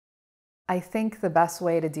I think the best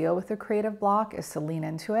way to deal with a creative block is to lean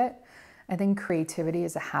into it. I think creativity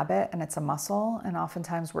is a habit and it's a muscle. And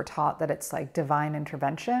oftentimes we're taught that it's like divine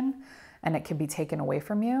intervention and it can be taken away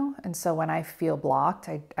from you. And so when I feel blocked,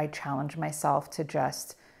 I challenge myself to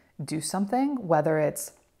just do something, whether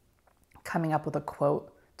it's coming up with a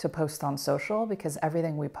quote to post on social, because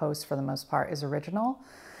everything we post for the most part is original.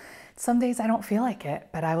 Some days I don't feel like it,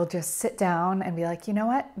 but I will just sit down and be like, you know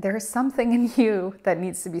what? There's something in you that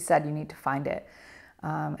needs to be said. You need to find it.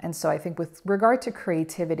 And so I think with regard to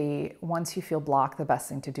creativity, once you feel blocked, the best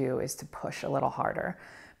thing to do is to push a little harder.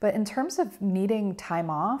 But in terms of needing time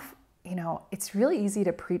off, it's really easy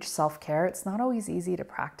to preach self-care. It's not always easy to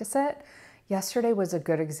practice it. Yesterday was a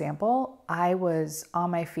good example. I was on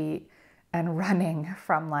my feet and running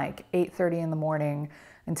from like 8:30 in the morning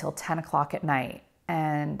until 10 o'clock at night.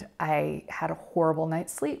 And I had a horrible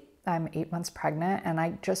night's sleep. I'm 8 months pregnant and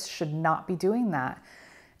I just should not be doing that.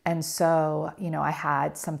 And so, I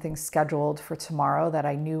had something scheduled for tomorrow that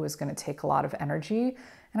I knew was going to take a lot of energy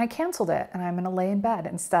and I canceled it and I'm going to lay in bed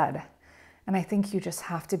instead. And I think you just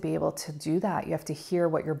have to be able to do that. You have to hear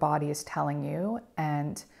what your body is telling you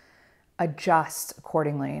and adjust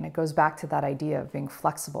accordingly. And it goes back to that idea of being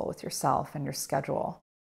flexible with yourself and your schedule.